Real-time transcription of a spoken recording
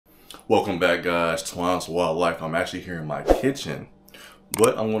Welcome back, guys. Toine's Wildlife. I'm actually here in my kitchen.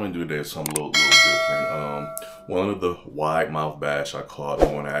 What I'm going to do today is something a little different. One of the wide mouth bass I caught,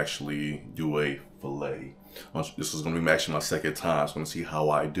 I want to actually do a fillet. This is going to be actually my second time, so I'm going to see how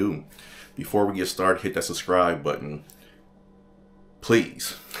I do. Before we get started, hit that subscribe button.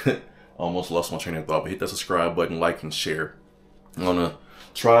 Please. I almost lost my train of thought, but hit that subscribe button, like, and share. I'm going to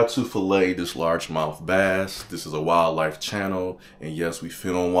try to fillet this largemouth bass. This is a wildlife channel, and yes, we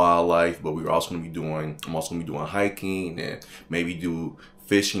film wildlife, but I'm also going to be doing hiking and maybe do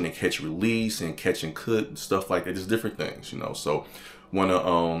fishing and catch release and catch and cook, stuff like that. Just different things, you know. So want to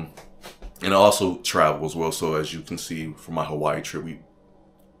and I also travel as well. So as you can see from my Hawaii trip,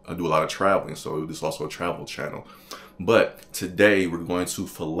 I do a lot of traveling, so this is also a travel channel. But today we're going to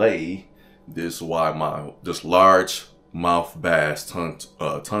fillet this large mouth bass tongue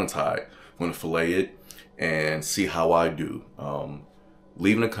tied. I'm going to fillet it and see how I do.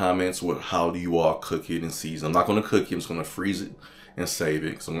 Leave in the comments how do you all cook it and season. I'm not going to cook it. I'm just going to freeze it and save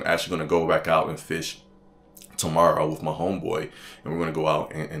it. So I'm actually going to go back out and fish tomorrow with my homeboy, and we're going to go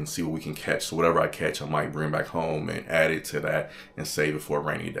out and see what we can catch. So whatever I catch, I might bring back home and add it to that and save it for a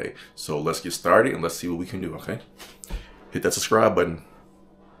rainy day. So let's get started and let's see what we can do. Okay, hit that subscribe button.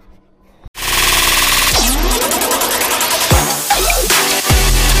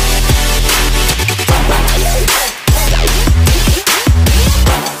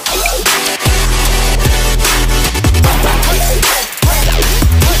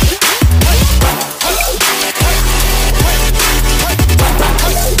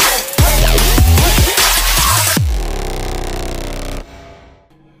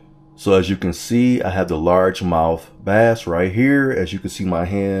 So as you can see, I have the largemouth bass right here. As you can see my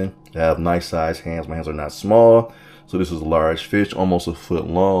hand, I have nice sized hands. My hands are not small. So this is a large fish, almost a foot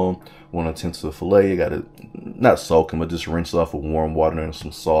long. I want to attempt to fillet. I got to not soak him, but just rinse off with warm water and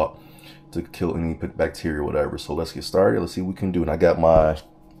some salt to kill any bacteria or whatever. So let's get started. Let's see what we can do. And I got my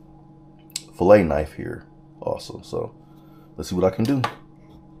fillet knife here also. So let's see what I can do.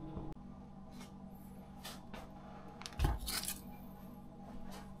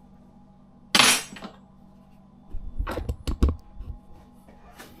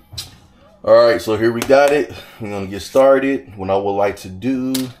 All right, so here we got it. We're gonna get started. What I would like to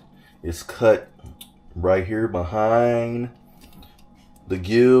do is cut right here behind the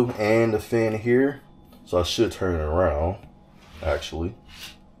gill and the fin here. So I should turn it around, actually.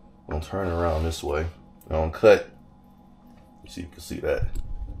 I'm gonna turn it around this way. I'm gonna cut, see if you can see that.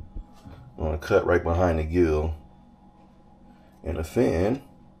 I'm gonna cut right behind the gill and the fin.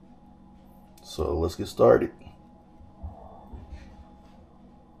 So let's get started.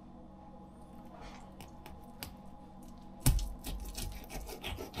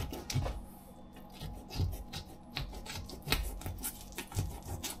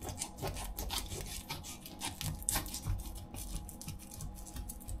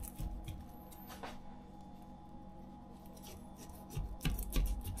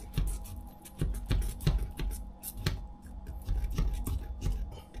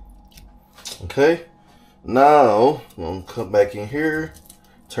 Okay, now I'm gonna come back in here,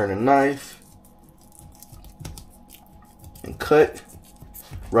 turn the knife, and cut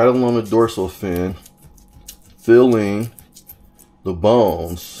right along the dorsal fin, filling the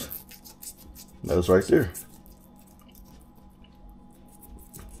bones. That was right there.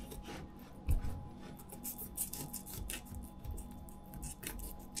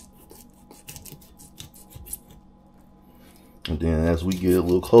 And then as we get a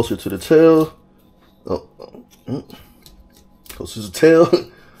little closer to the tail, closer to the tail,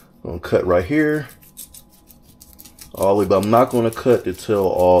 I'm gonna cut right here, all the way, but I'm not gonna cut the tail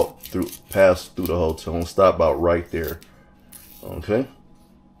all through, pass through the whole tail. I'm gonna stop about right there. Okay,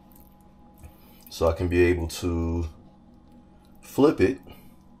 so I can be able to flip it,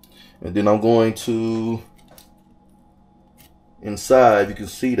 and then I'm going to inside. You can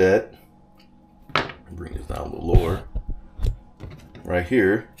see that. Bring this down a little lower. Right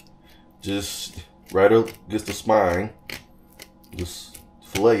here, just right up against the spine, just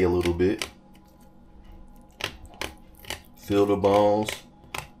fillet a little bit, feel the bones.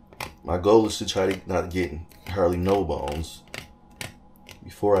 My goal is to try to not get hardly no bones.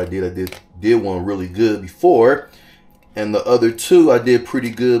 Before I did one really good before, and the other two I did pretty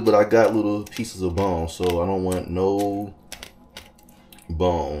good, but I got little pieces of bone, so I don't want no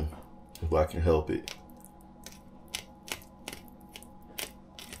bone if I can help it.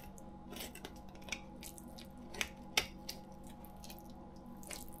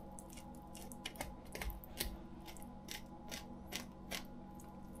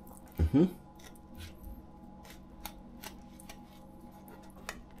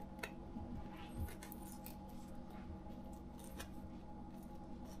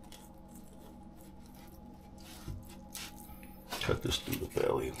 cut this through the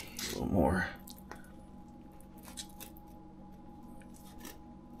belly a little more.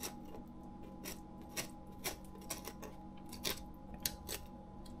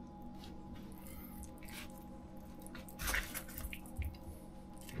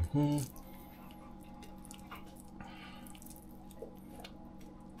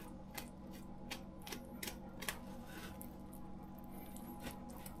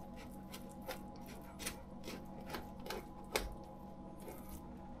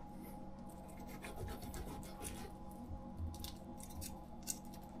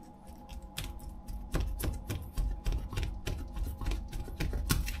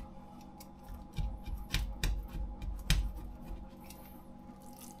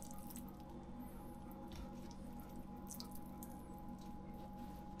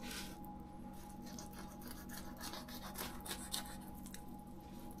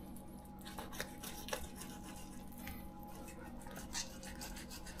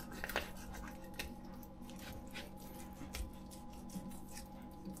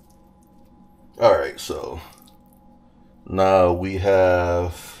 All right, so now we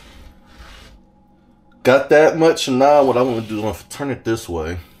have got that much. Now what I want to do is I'm going to turn it this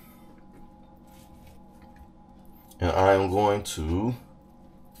way. And I am going to,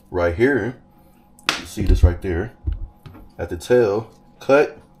 right here, you see this right there, at the tail,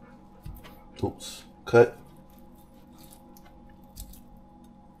 cut, oops, cut.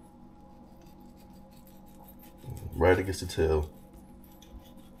 Right against the tail.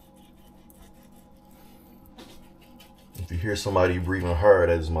 If you hear somebody breathing hard,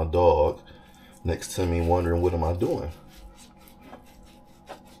 that is my dog next to me wondering what am I doing.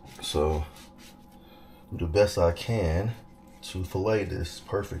 So, do the best I can to fillet this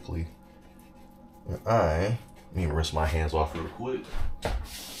perfectly. And let me rinse my hands off real quick.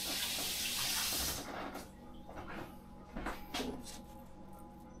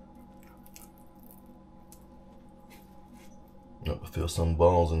 Oh, I feel some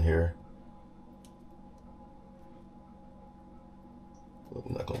bones in here.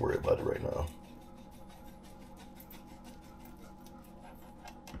 I'm not gonna worry about it right now.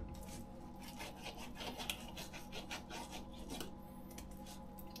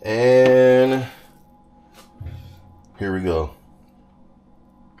 And here we go.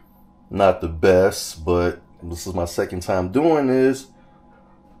 Not the best, but this is my second time doing this.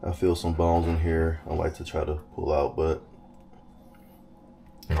 I feel some bones in here I like to try to pull out, but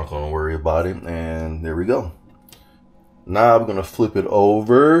I'm not gonna worry about it. And there we go. Now I'm gonna flip it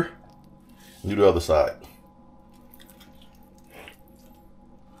over and do the other side.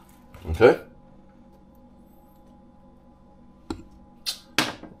 Okay.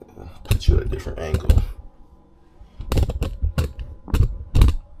 Put you at a different angle.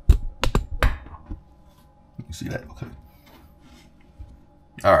 You see that? Okay.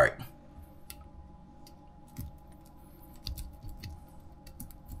 All right.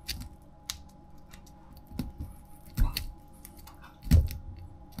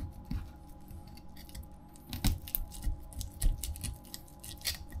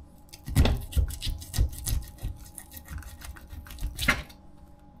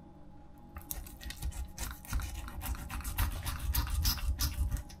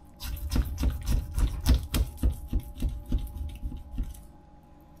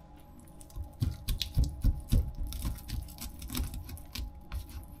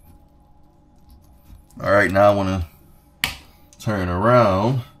 All right, now I want to turn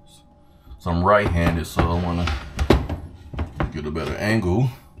around. So I'm right-handed, so I want to get a better angle.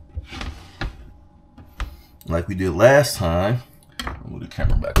 Like we did last time. I'll move the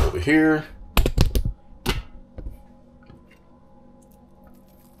camera back over here.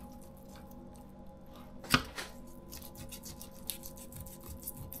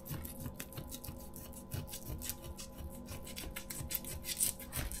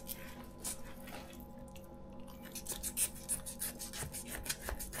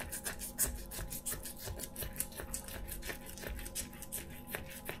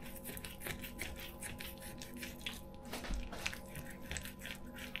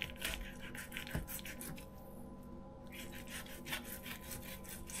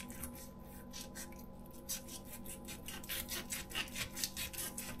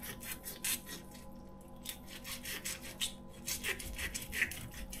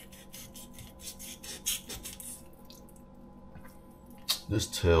 This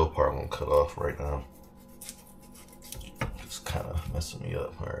tail part I'm gonna cut off right now. It's kind of messing me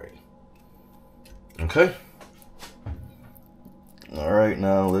up. All right. Okay. All right,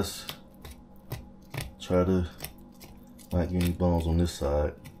 now let's try to not get any bones on this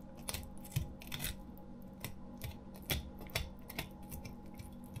side.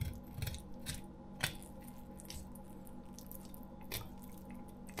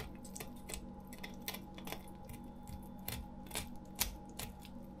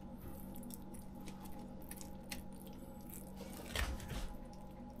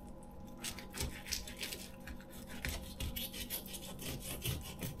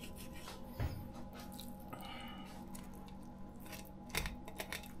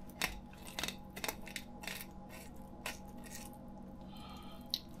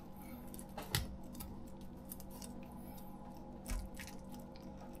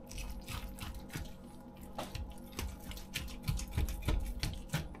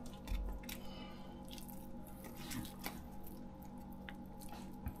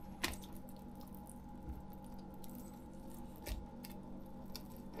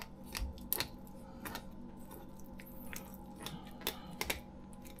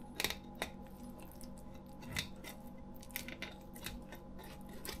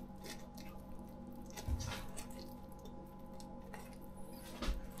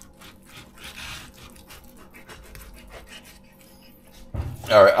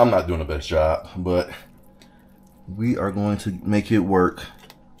 All right, I'm not doing the best job, but we are going to make it work.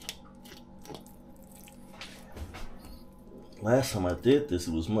 Last time I did this,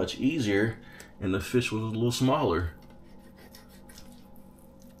 it was much easier and the fish was a little smaller.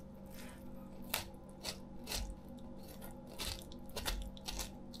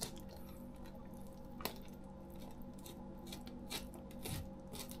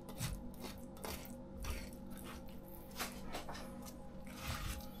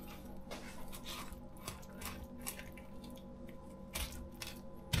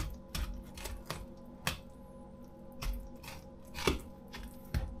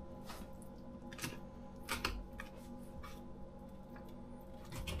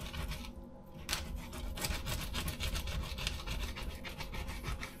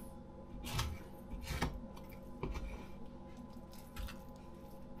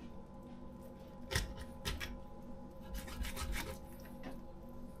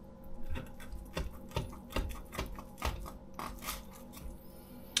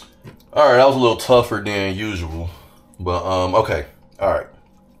 All right, that was a little tougher than usual, but okay. All right,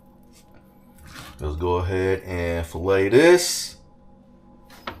 let's go ahead and fillet this.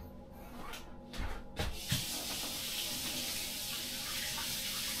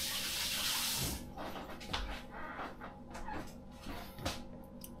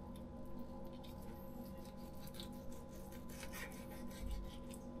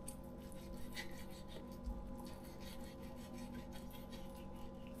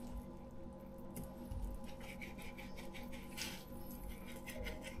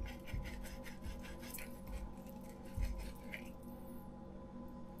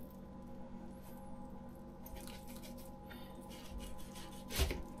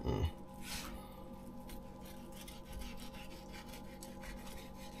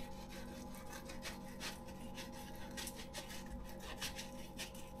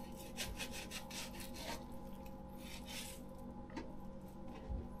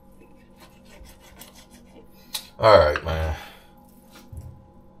 All right, man.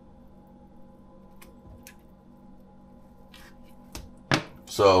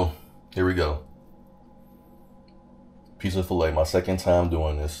 So here we go. Piece of filet, my second time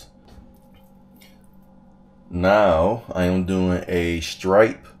doing this. Now I am doing a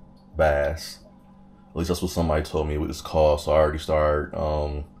stripe bass. At least that's what somebody told me what it's called. So I already started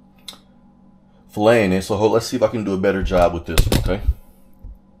filleting it. So let's see if I can do a better job with this one, okay?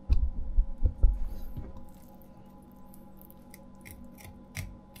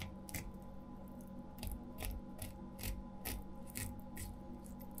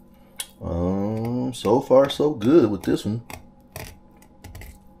 So far so good with this one.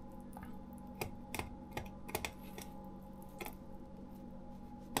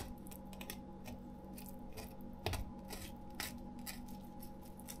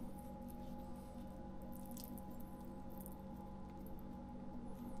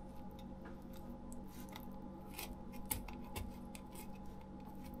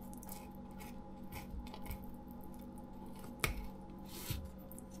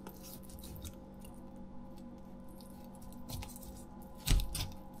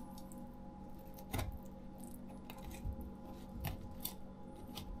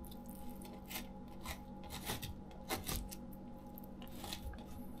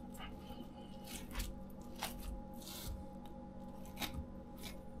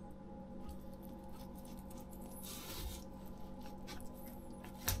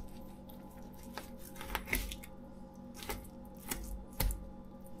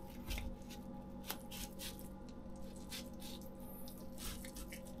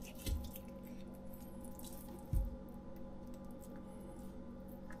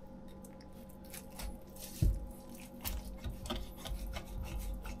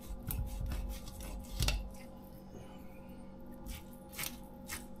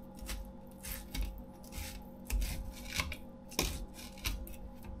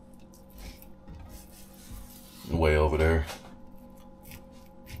 Way over there.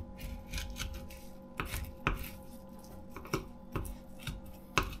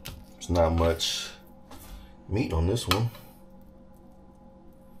 There's not much meat on this one.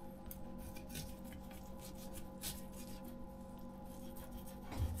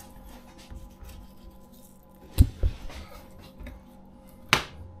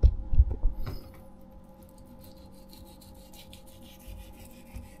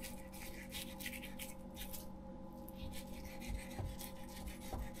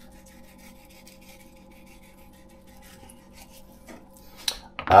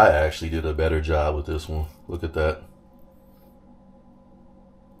 I actually did a better job with this one. Look at that.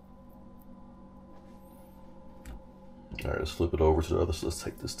 All right, let's flip it over to the other. So let's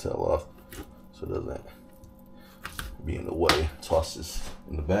take this tail off so it doesn't be in the way. Toss this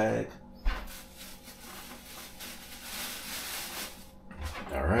in the bag.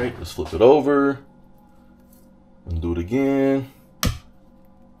 All right, let's flip it over and do it again.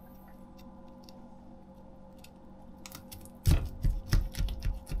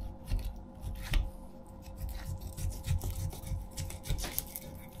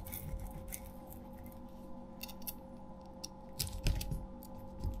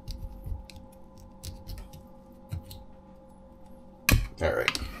 All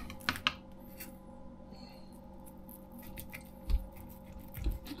right.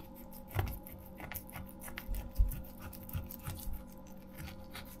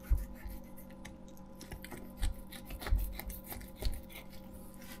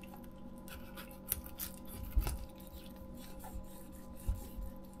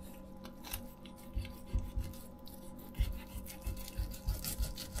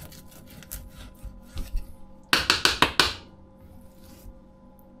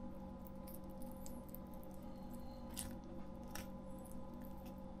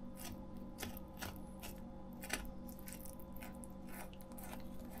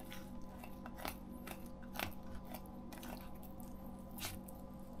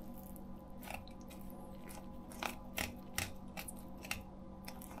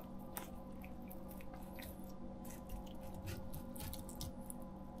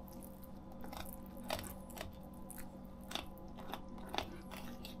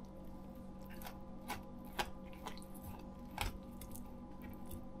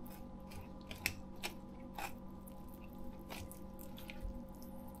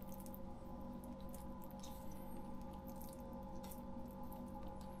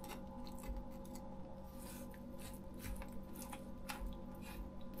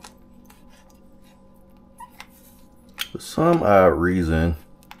 For some odd reason,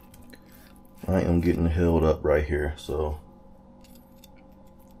 I am getting held up right here, so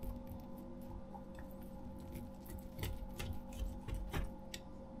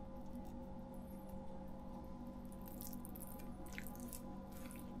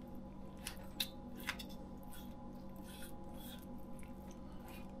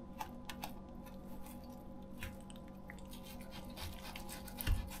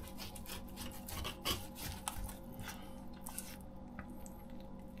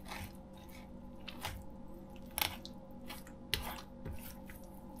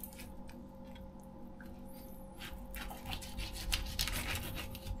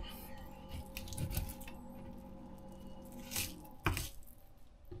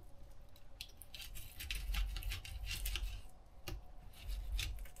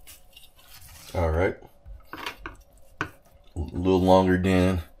all right. A little longer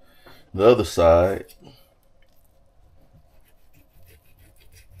than the other side.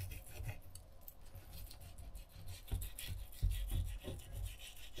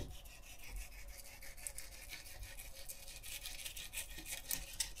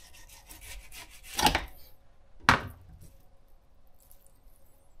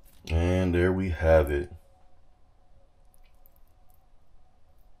 And there we have it.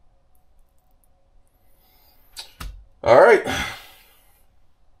 All right.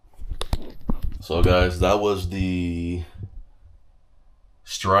 So guys, that was the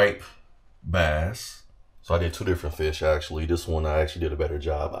stripe bass. So I did two different fish actually. This one I actually did a better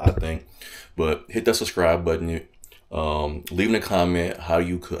job, I think. But hit that subscribe button. Leave in a comment how do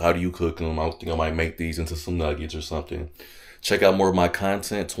you cook them. I think I might make these into some nuggets or something. Check out more of my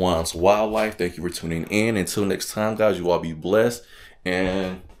content, Toine's Wildlife. Thank you for tuning in. Until next time, guys, you all be blessed.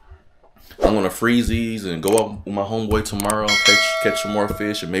 And I'm gonna freeze these and go out with my homeboy tomorrow, catch some more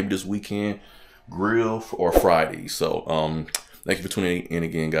fish, and maybe this weekend grill or fry these. So thank you for tuning in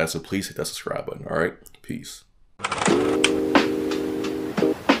again, guys. So please hit that subscribe button. All right, peace.